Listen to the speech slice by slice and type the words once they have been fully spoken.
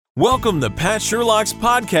Welcome to Pat Sherlock's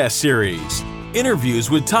podcast series, interviews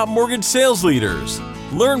with top mortgage sales leaders.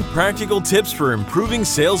 Learn practical tips for improving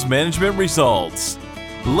sales management results.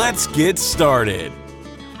 Let's get started.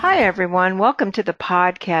 Hi, everyone. Welcome to the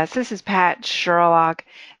podcast. This is Pat Sherlock,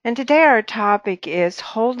 and today our topic is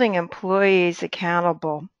holding employees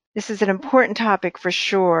accountable. This is an important topic for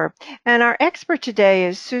sure. And our expert today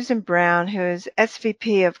is Susan Brown, who is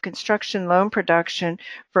SVP of Construction Loan Production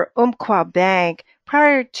for Umpqua Bank.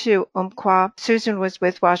 Prior to Umpqua, Susan was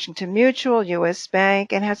with Washington Mutual, U.S.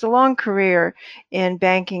 Bank, and has a long career in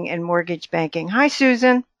banking and mortgage banking. Hi,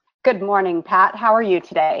 Susan. Good morning, Pat. How are you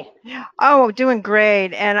today? Oh, doing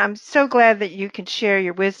great. And I'm so glad that you can share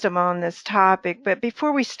your wisdom on this topic. But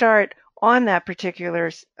before we start on that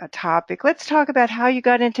particular topic, let's talk about how you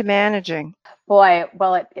got into managing. Boy,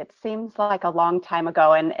 well, it seems like a long time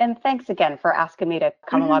ago. And thanks again for asking me to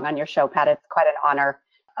come along on your show, Pat. It's quite an honor.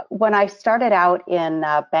 When I started out in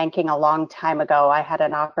banking a long time ago, I had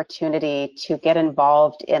an opportunity to get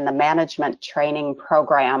involved in the management training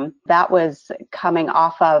program. That was coming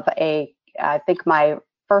off of I think my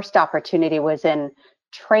first opportunity was in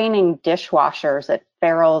training dishwashers at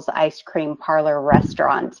Farrell's Ice Cream Parlor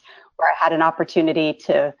restaurant, where I had an opportunity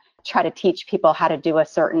to try to teach people how to do a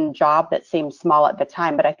certain job that seemed small at the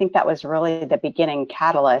time. But I think that was really the beginning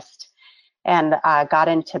catalyst. And got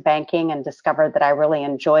into banking and discovered that I really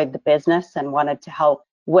enjoyed the business and wanted to help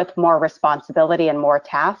with more responsibility and more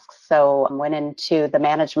tasks. So I went into the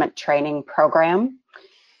management training program.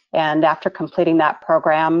 And after completing that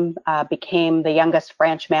program, became the youngest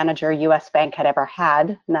branch manager U.S. Bank had ever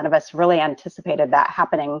had. None of us really anticipated that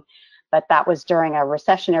happening, but that was during a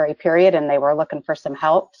recessionary period and they were looking for some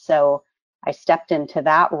help. So I stepped into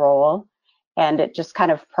that role and it just kind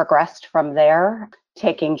of progressed from there,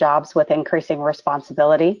 taking jobs with increasing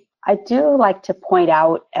responsibility. I do like to point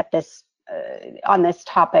out at this on this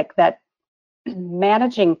topic that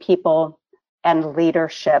managing people and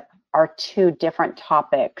leadership are two different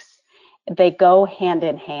topics. They go hand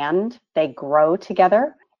in hand, they grow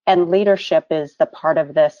together, and leadership is the part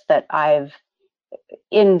of this that I've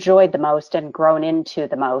enjoyed the most and grown into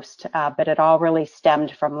the most. But it all really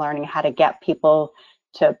stemmed from learning how to get people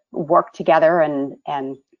to work together and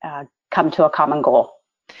come to a common goal.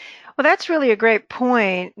 Well, that's really a great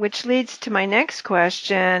point, which leads to my next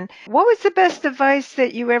question. What was the best advice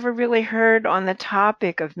that you ever really heard on the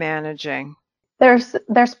topic of managing? There's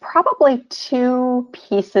probably two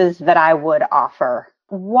pieces that I would offer.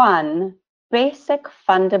 One, basic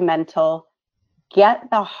fundamental, get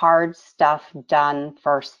the hard stuff done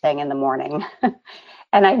first thing in the morning.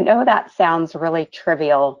 And I know that sounds really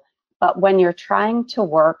trivial, but when you're trying to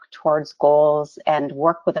work towards goals and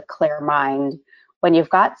work with a clear mind, when you've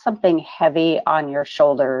got something heavy on your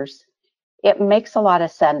shoulders, it makes a lot of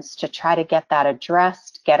sense to try to get that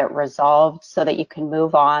addressed, get it resolved so that you can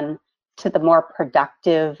move on to the more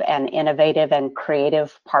productive and innovative and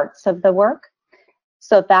creative parts of the work.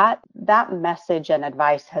 So that message and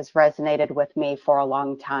advice has resonated with me for a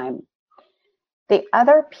long time. The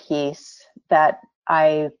other piece that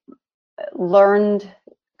I learned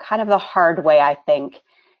kind of the hard way, I think,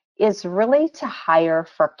 is really to hire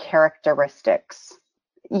for characteristics.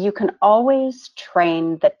 You can always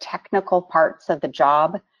train the technical parts of the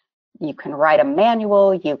job. You can write a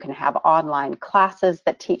manual, you can have online classes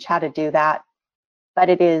that teach how to do that, but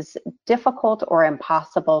it is difficult or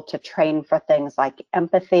impossible to train for things like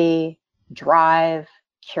empathy, drive,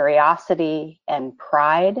 curiosity, and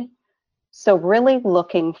pride. So really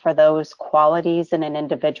looking for those qualities in an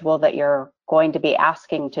individual that you're going to be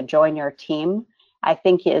asking to join your team, I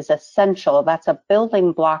think is essential. That's a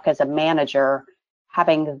building block as a manager.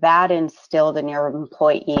 Having that instilled in your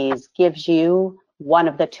employees gives you one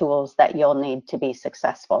of the tools that you'll need to be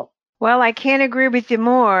successful. Well, I can't agree with you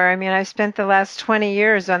more. I mean, I've spent the last 20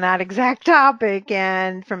 years on that exact topic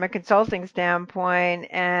and from a consulting standpoint,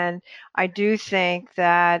 and I do think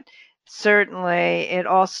that certainly it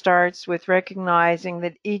all starts with recognizing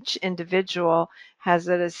that each individual has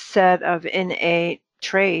a set of innate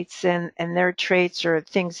traits, and their traits are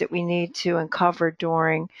things that we need to uncover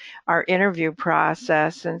during our interview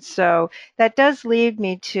process. And so that does lead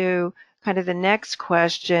me to kind of the next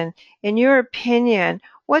question. In your opinion,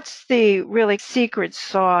 what's the really secret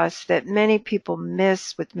sauce that many people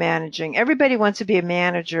miss with managing? Everybody wants to be a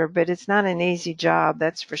manager, but it's not an easy job,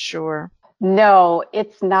 that's for sure. No,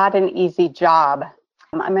 it's not an easy job.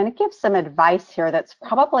 I'm going to give some advice here that's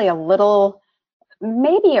probably a little,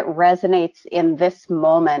 maybe it resonates in this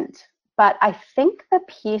moment, but I think the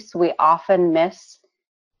piece we often miss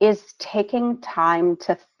is taking time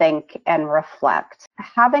to think and reflect.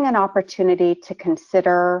 Having an opportunity to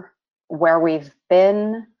consider where we've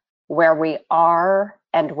been, where we are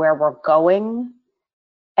and where we're going,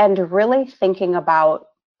 and really thinking about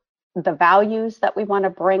the values that we want to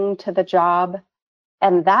bring to the job.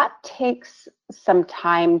 And that takes some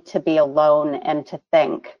time to be alone and to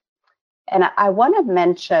think. And I want to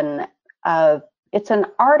mention, it's an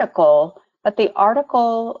article, but the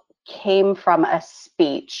article came from a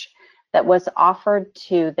speech that was offered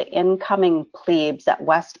to the incoming plebes at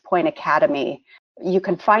West Point Academy. You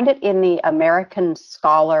can find it in the American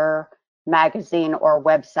Scholar magazine or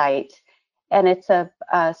website. And it's a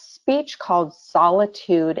speech called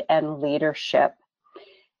Solitude and Leadership.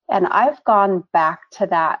 And I've gone back to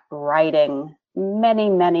that writing many,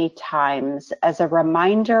 many times as a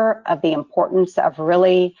reminder of the importance of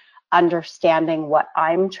really understanding what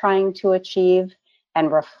I'm trying to achieve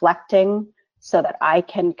and reflecting so that I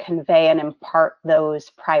can convey and impart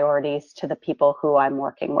those priorities to the people who I'm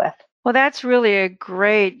working with. Well, that's really a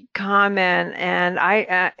great comment, and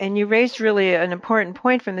and you raised really an important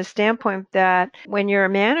point from the standpoint that when you're a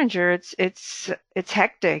manager, it's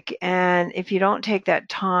hectic, and if you don't take that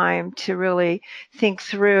time to really think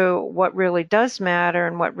through what really does matter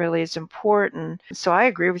and what really is important, so I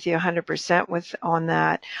agree with you 100% on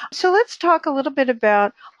that. So let's talk a little bit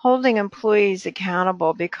about holding employees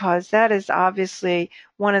accountable, because that is obviously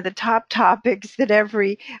one of the top topics that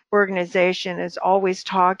every organization is always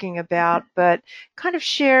talking about, but kind of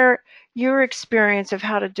share your experience of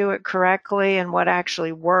how to do it correctly and what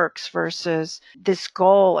actually works versus this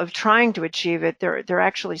goal of trying to achieve it. There are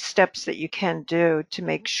actually steps that you can do to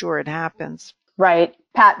make sure it happens. Right.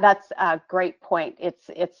 Pat, that's a great point. It's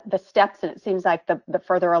the steps, and it seems like the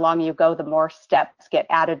further along you go, the more steps get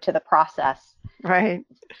added to the process. Right.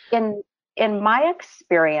 In my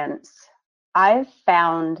experience, I've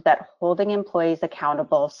found that holding employees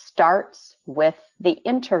accountable starts with the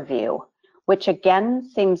interview, which again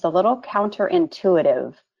seems a little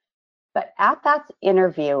counterintuitive. But at that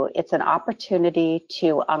interview, it's an opportunity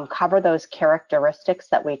to uncover those characteristics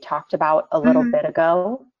that we talked about a little bit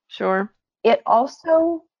ago. Sure. It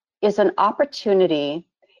also is an opportunity,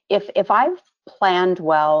 if I've planned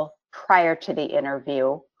well prior to the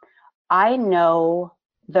interview, I know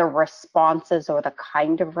the responses or the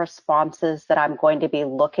kind of responses that I'm going to be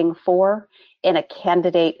looking for in a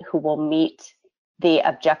candidate who will meet the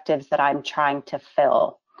objectives that I'm trying to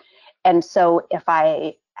fill. And so if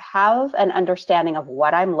I have an understanding of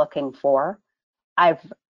what I'm looking for,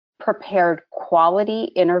 I've prepared quality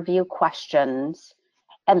interview questions,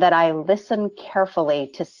 and that I listen carefully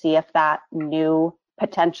to see if that new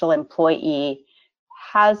potential employee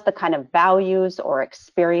has the kind of values or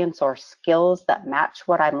experience or skills that match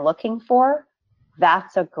what I'm looking for,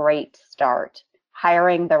 that's a great start.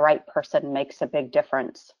 Hiring the right person makes a big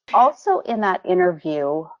difference. Also in that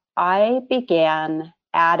interview, I began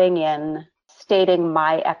adding in stating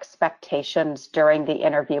my expectations during the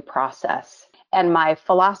interview process. And my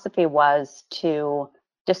philosophy was to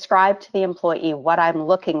describe to the employee what I'm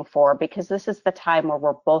looking for, because this is the time where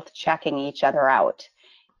we're both checking each other out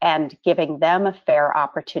and giving them a fair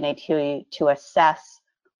opportunity to assess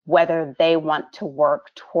whether they want to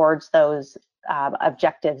work towards those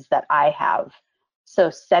objectives that I have. So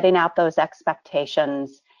setting out those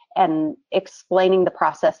expectations and explaining the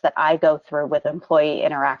process that I go through with employee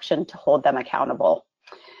interaction to hold them accountable.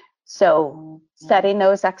 So setting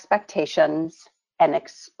those expectations and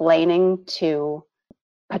explaining to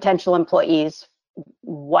potential employees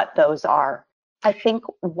what those are. I think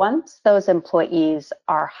once those employees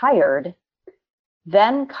are hired,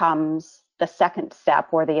 then comes the second step,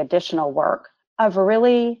 or the additional work of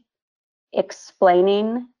really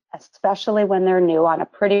explaining, especially when they're new, on a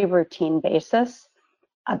pretty routine basis,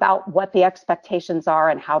 about what the expectations are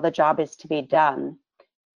and how the job is to be done.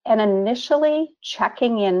 And initially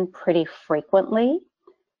checking in pretty frequently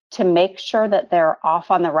to make sure that they're off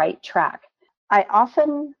on the right track. I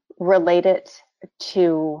often relate it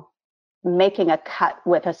to making a cut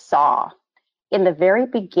with a saw. In the very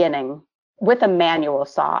beginning, with a manual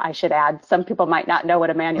saw, I should add. Some people might not know what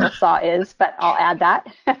a manual saw is, but I'll add that.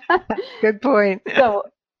 Good point. So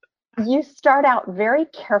you start out very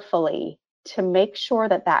carefully to make sure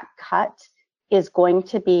that that cut is going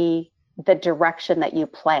to be the direction that you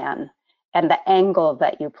plan and the angle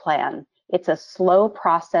that you plan. It's a slow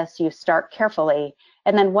process. You start carefully,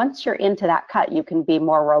 and then once you're into that cut, you can be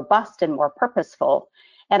more robust and more purposeful.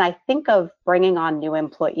 And I think of bringing on new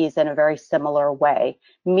employees in a very similar way,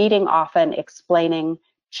 meeting often, explaining,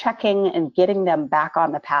 checking and getting them back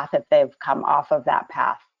on the path if they've come off of that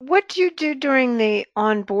path. What do you do during the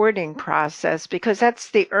onboarding process? Because that's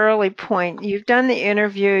the early point. You've done the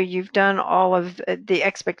interview, you've done all of the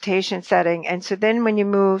expectation setting. And so then when you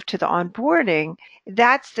move to the onboarding,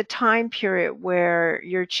 that's the time period where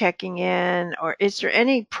you're checking in. Or is there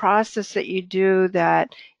any process that you do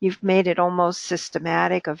that you've made it almost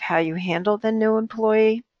systematic of how you handle the new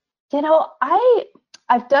employee?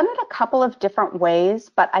 I've done it a couple of different ways,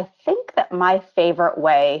 but I think that my favorite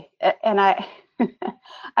way, and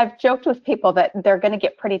I've joked with people that they're going to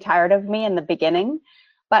get pretty tired of me in the beginning,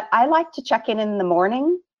 but I like to check in the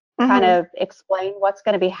morning, kind of explain what's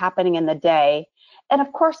going to be happening in the day. And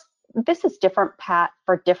of course, this is different, Pat,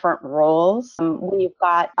 for different roles. When you've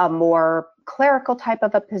got a more clerical type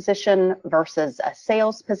of a position versus a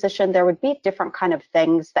sales position, there would be different kind of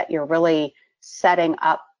things that you're really setting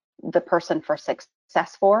up the person for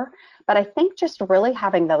success for. But I think just really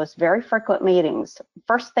having those very frequent meetings,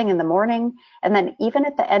 first thing in the morning, and then even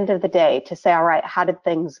at the end of the day to say, all right, how did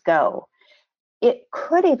things go? It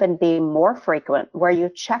could even be more frequent where you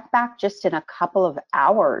check back just in a couple of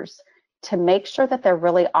hours to make sure that they're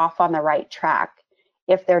really off on the right track.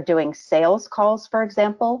 If they're doing sales calls, for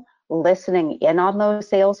example, listening in on those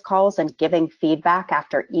sales calls and giving feedback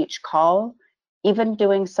after each call, even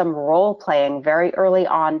doing some role playing very early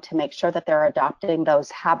on to make sure that they're adopting those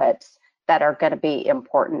habits that are going to be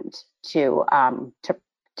important to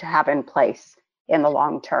have in place in the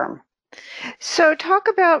long term. So talk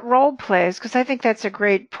about role plays, because I think that's a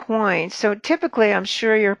great point. So typically, I'm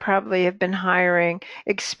sure you probably have been hiring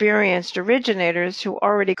experienced originators who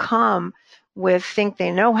already come think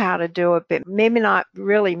they know how to do it, but maybe not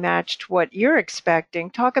really matched what you're expecting.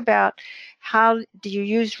 Talk about how do you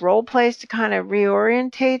use role plays to kind of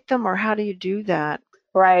reorientate them, or how do you do that?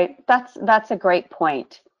 Right. That's a great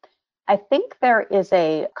point. I think there is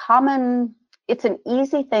it's an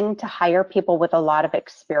easy thing to hire people with a lot of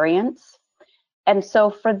experience. And so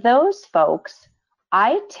for those folks,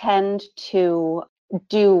 I tend to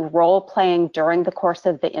do role playing during the course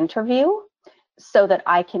of the interview so that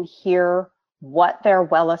I can hear what their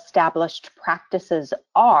well-established practices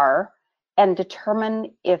are and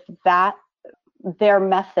determine if their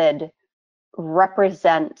method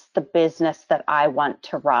represents the business that I want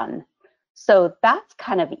to run. So that's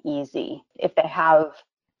kind of easy. If they have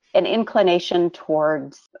an inclination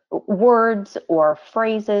towards words or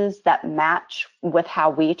phrases that match with how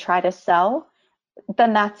we try to sell,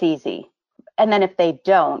 then that's easy. And then if they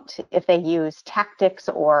don't, if they use tactics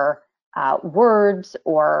or words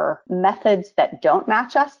or methods that don't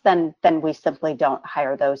match us, then we simply don't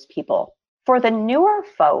hire those people. For the newer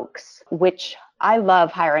folks, which I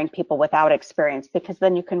love hiring people without experience because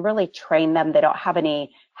then you can really train them. They don't have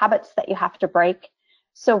any habits that you have to break.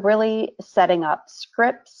 So really setting up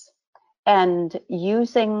scripts and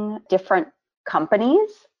using different companies,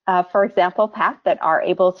 for example, Pat, that are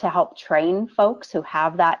able to help train folks who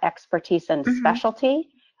have that expertise and specialty.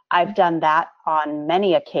 I've done that on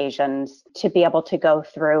many occasions to be able to go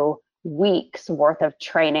through weeks worth of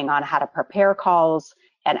training on how to prepare calls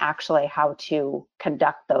and actually how to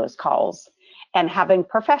conduct those calls. And having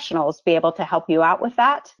professionals be able to help you out with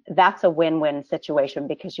that, that's a win-win situation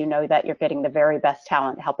because you know that you're getting the very best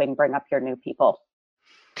talent helping bring up your new people.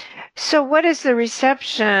 So what is the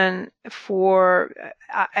reception for,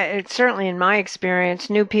 certainly in my experience,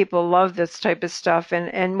 new people love this type of stuff.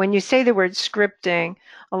 And when you say the word scripting,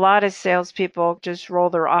 a lot of salespeople just roll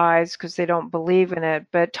their eyes because they don't believe in it.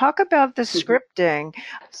 But talk about the scripting.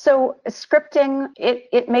 So scripting,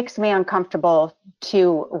 it makes me uncomfortable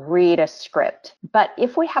to read a script. But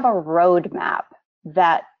if we have a roadmap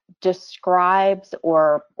that describes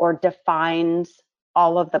or defines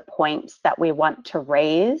all of the points that we want to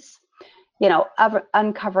raise,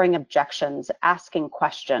 uncovering objections, asking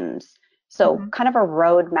questions. So kind of a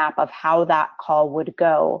roadmap of how that call would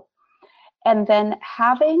go. And then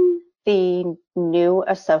having the new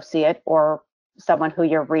associate or someone who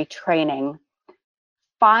you're retraining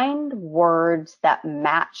find words that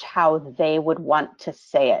match how they would want to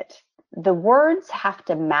say it. The words have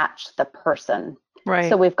to match the person. Right.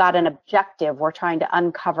 So we've got an objective. We're trying to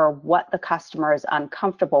uncover what the customer is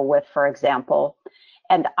uncomfortable with, for example.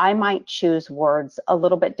 And I might choose words a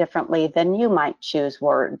little bit differently than you might choose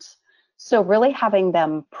words. So really having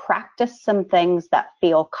them practice some things that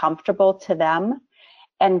feel comfortable to them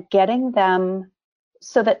and getting them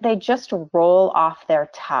so that they just roll off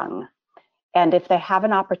their tongue. And if they have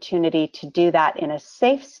an opportunity to do that in a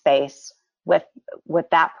safe space with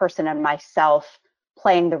that person and myself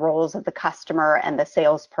playing the roles of the customer and the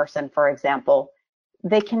salesperson, for example,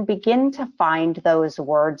 they can begin to find those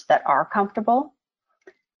words that are comfortable.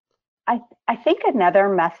 I think another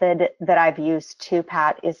method that I've used too,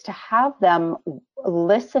 Pat, is to have them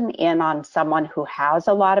listen in on someone who has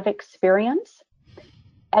a lot of experience,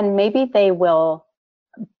 and maybe they will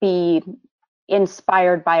be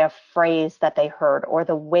inspired by a phrase that they heard or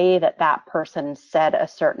the way that that person said a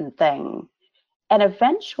certain thing. And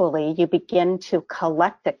eventually you begin to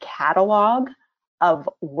collect a catalog of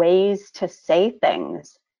ways to say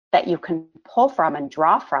things that you can pull from and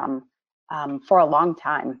draw from for a long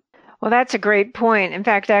time. Well, that's a great point. In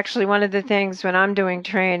fact, actually, one of the things when I'm doing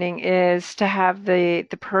training is to have the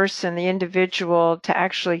person, the individual, to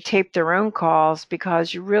actually tape their own calls,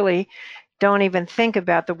 because you really don't even think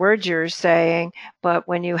about the words you're saying, but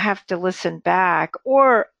when you have to listen back,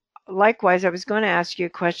 or likewise, I was going to ask you a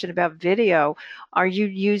question about video. Are you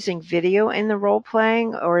using video in the role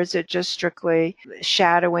playing, or is it just strictly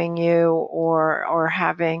shadowing you or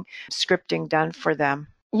having scripting done for them?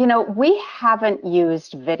 You know, we haven't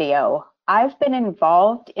used video. I've been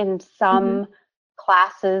involved in some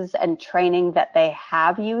classes and training that they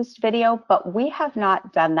have used video, but we have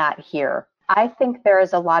not done that here. I think there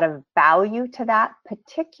is a lot of value to that,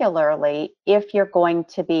 particularly if you're going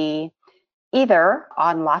to be either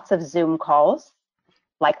on lots of Zoom calls,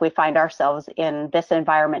 like we find ourselves in this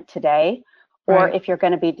environment today, or Right. if you're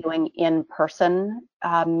going to be doing in-person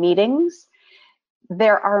meetings.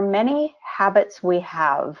 There are many habits we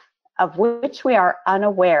have of which we are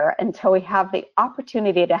unaware until we have the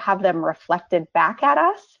opportunity to have them reflected back at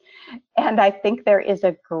us. And I think there is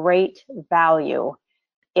a great value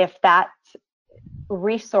if that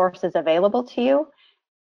resource is available to you.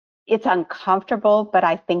 It's uncomfortable, but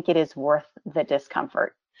I think it is worth the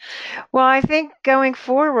discomfort. Well, I think going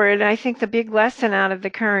forward, I think the big lesson out of the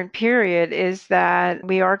current period is that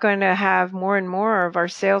we are going to have more and more of our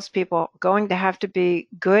salespeople going to have to be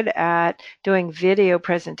good at doing video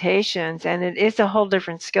presentations. And it is a whole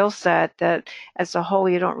different skill set that as a whole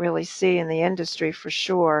you don't really see in the industry for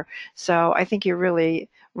sure. So I think you're really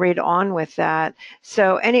right on with that.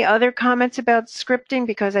 So any other comments about scripting?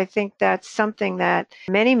 Because I think that's something that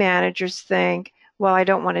many managers think, well, I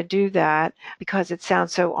don't want to do that because it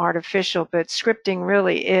sounds so artificial, but scripting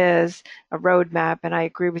really is a roadmap, and I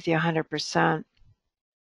agree with you 100%.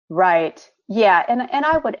 Right. Yeah, and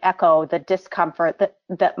I would echo the discomfort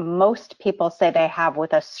that most people say they have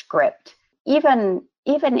with a script. Even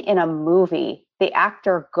in a movie, the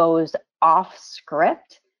actor goes off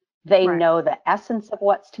script. They Right. know the essence of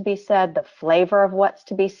what's to be said, the flavor of what's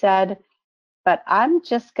to be said. But I'm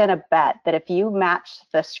just going to bet that if you match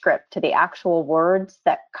the script to the actual words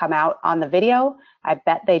that come out on the video, I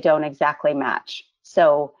bet they don't exactly match.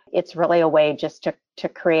 So it's really a way just to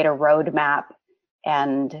create a roadmap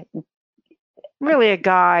and Really a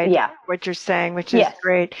guide, yeah. what you're saying, which is Yes.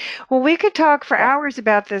 great. Well, we could talk for Yes. hours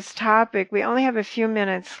about this topic. We only have a few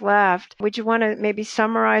minutes left. Would you want to maybe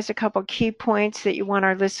summarize a couple key points that you want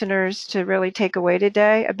our listeners to really take away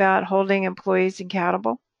today about holding employees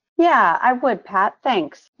accountable? Yeah, I would, Pat.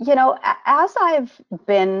 Thanks. You know, as I've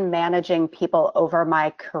been managing people over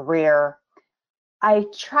my career, I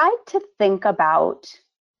tried to think about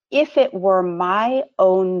if it were my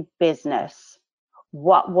own business,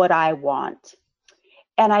 what would I want?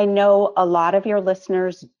 And I know a lot of your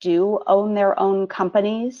listeners do own their own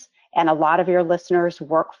companies, and a lot of your listeners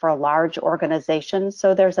work for large organizations,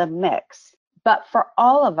 so there's a mix. But for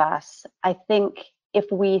all of us, I think if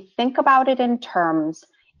we think about it in terms,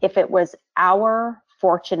 if it was our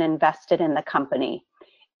fortune invested in the company,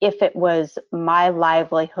 if it was my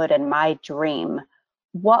livelihood and my dream,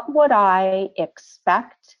 what would I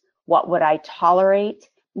expect? What would I tolerate?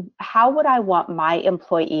 How would I want my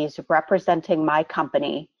employees representing my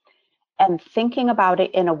company? And thinking about it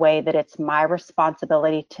in a way that it's my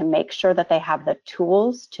responsibility to make sure that they have the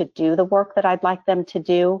tools to do the work that I'd like them to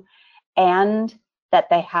do, and that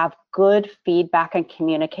they have good feedback and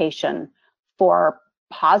communication for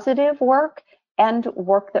positive work and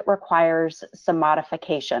work that requires some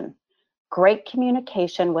modification. Great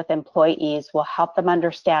communication with employees will help them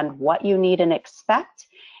understand what you need and expect,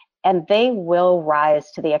 and they will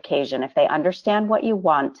rise to the occasion. If they understand what you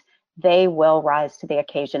want, they will rise to the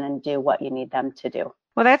occasion and do what you need them to do.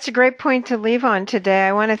 Well, that's a great point to leave on today.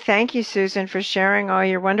 I want to thank you, Susan, for sharing all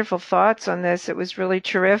your wonderful thoughts on this. It was really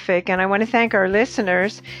terrific. And I want to thank our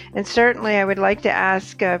listeners. And certainly, I would like to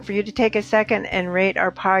ask for you to take a second and rate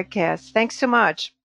our podcast. Thanks so much.